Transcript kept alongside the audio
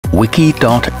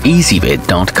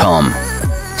wiki.ezvid.com.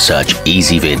 Search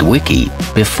Ezvid Wiki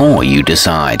before you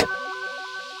decide.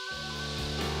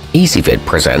 Ezvid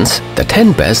presents the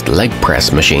 10 best leg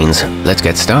press machines. Let's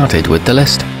get started with the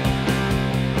list.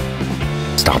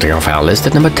 Starting off our list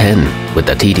at number 10. With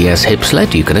the TDS hip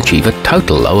sled, you can achieve a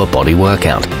total lower body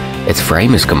workout. Its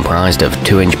frame is comprised of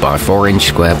 2" by 4"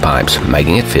 square pipes,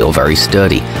 making it feel very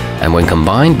sturdy, and when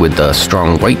combined with the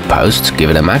strong weight posts,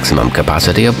 give it a maximum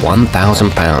capacity of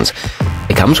 1,000 pounds.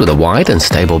 It comes with a wide and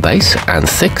stable base and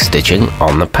thick stitching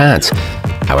on the pads.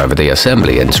 However, the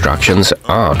assembly instructions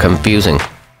are confusing.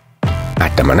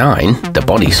 At number 9, the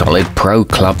Body Solid Pro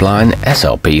Clubline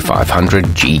SLP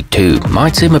 500 G2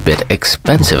 might seem a bit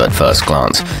expensive at first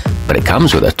glance, but it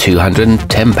comes with a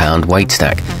 210-pound weight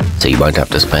stack, so you won't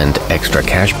have to spend extra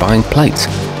cash buying plates.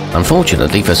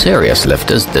 Unfortunately for serious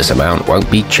lifters, this amount won't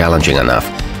be challenging enough.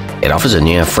 It offers a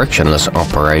near frictionless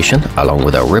operation along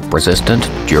with a rip-resistant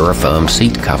DuraFirm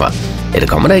seat cover. It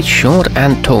accommodates short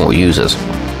and tall users.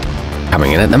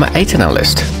 Coming in at number 8 in our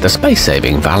list, the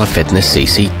space-saving Valor Fitness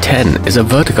CC10 is a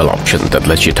vertical option that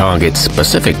lets you target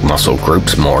specific muscle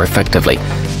groups more effectively.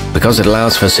 Because it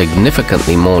allows for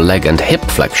significantly more leg and hip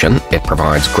flexion, it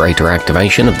provides greater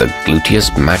activation of the gluteus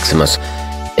maximus.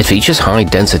 It features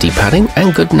high-density padding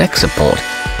and good neck support.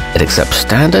 It accepts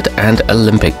standard and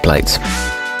Olympic plates.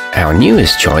 Our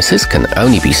newest choices can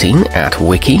only be seen at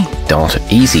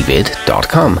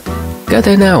wiki.ezvid.com. Go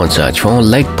there now and search for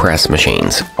leg press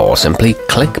machines, or simply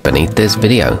click beneath this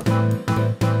video.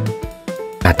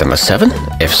 At number 7,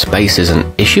 if space is an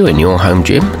issue in your home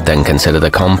gym, then consider the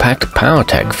compact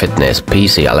PowerTec Fitness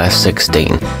PCLS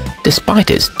 16.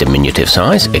 Despite its diminutive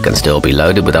size, it can still be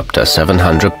loaded with up to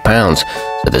 700 pounds,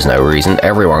 so there's no reason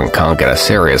everyone can't get a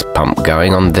serious pump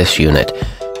going on this unit.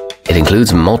 It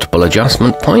includes multiple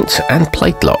adjustment points and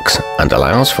plate locks, and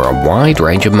allows for a wide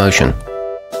range of motion.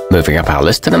 Moving up our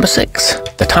list to number 6,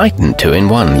 the Titan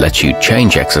 2-in-1 lets you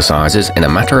change exercises in a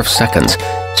matter of seconds,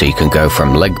 so you can go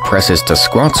from leg presses to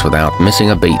squats without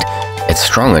missing a beat. Its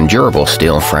strong and durable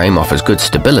steel frame offers good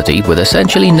stability with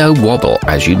essentially no wobble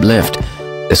as you lift.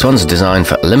 This one's designed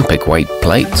for Olympic weight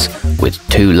plates, with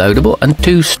 2 loadable and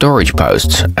 2 storage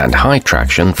posts and high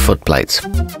traction foot plates.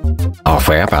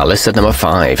 Halfway up our list at number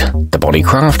 5, the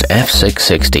Bodycraft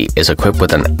F660 is equipped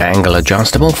with an angle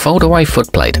adjustable fold-away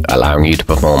footplate, allowing you to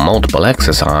perform multiple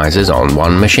exercises on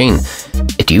one machine.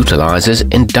 It utilizes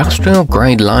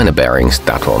industrial-grade liner bearings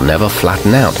that will never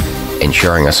flatten out,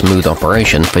 ensuring a smooth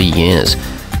operation for years.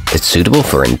 It's suitable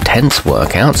for intense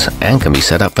workouts and can be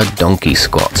set up for donkey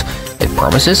squats. It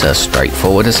promises a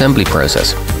straightforward assembly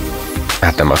process.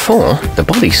 At number 4, the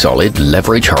Body Solid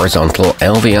Leverage Horizontal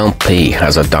lvlp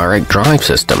has a direct drive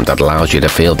system that allows you to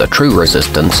feel the true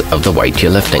resistance of the weight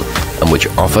you're lifting, and which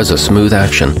offers a smooth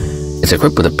action. It's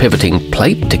equipped with a pivoting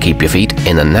plate to keep your feet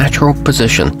in a natural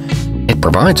position. It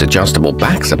provides adjustable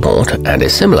back support and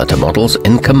is similar to models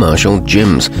in commercial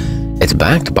gyms. It's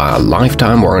backed by a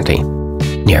lifetime warranty.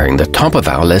 Nearing the top of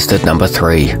our list at number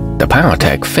 3, the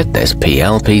PowerTec Fitness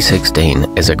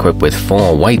PLP16 is equipped with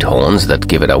 4 weight horns that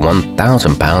give it a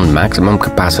 1,000 pound maximum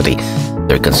capacity,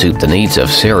 so it can suit the needs of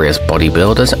serious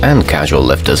bodybuilders and casual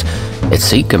lifters. Its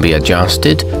seat can be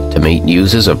adjusted to meet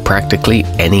users of practically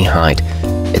any height.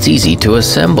 It's easy to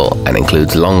assemble and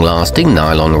includes long-lasting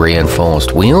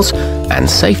nylon-reinforced wheels and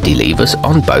safety levers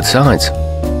on both sides.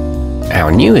 Our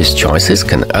newest choices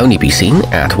can only be seen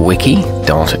at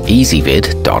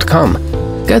wiki.ezvid.com.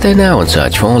 Go there now and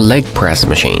search for leg press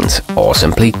machines, or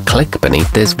simply click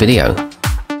beneath this video.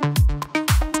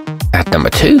 At number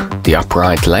 2, the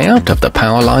upright layout of the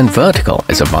Powerline Vertical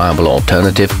is a viable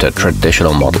alternative to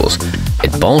traditional models.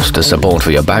 It bolsters support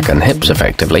for your back and hips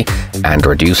effectively and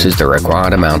reduces the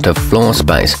required amount of floor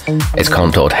space. Its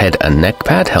contoured head and neck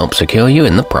pad help secure you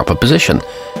in the proper position.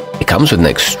 It comes with an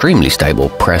extremely stable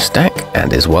press stack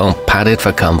and is well padded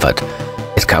for comfort.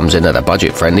 It comes in at a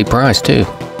budget-friendly price too.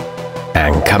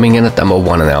 And coming in at number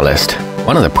 1 on our list,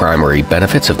 one of the primary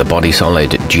benefits of the Body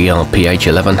Solid GLPH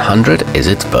 1100 is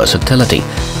its versatility.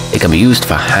 It can be used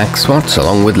for hack squats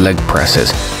along with leg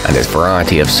presses, and its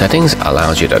variety of settings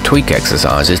allows you to tweak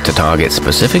exercises to target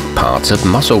specific parts of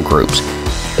muscle groups.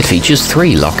 It features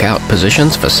 3 lockout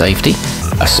positions for safety,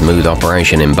 a smooth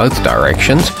operation in both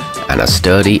directions, and a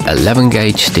sturdy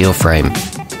 11-gauge steel frame.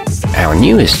 Our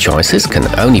newest choices can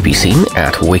only be seen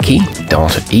at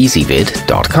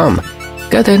wiki.ezvid.com.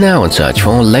 Go there now and search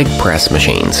for leg press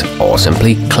machines, or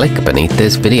simply click beneath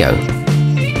this video.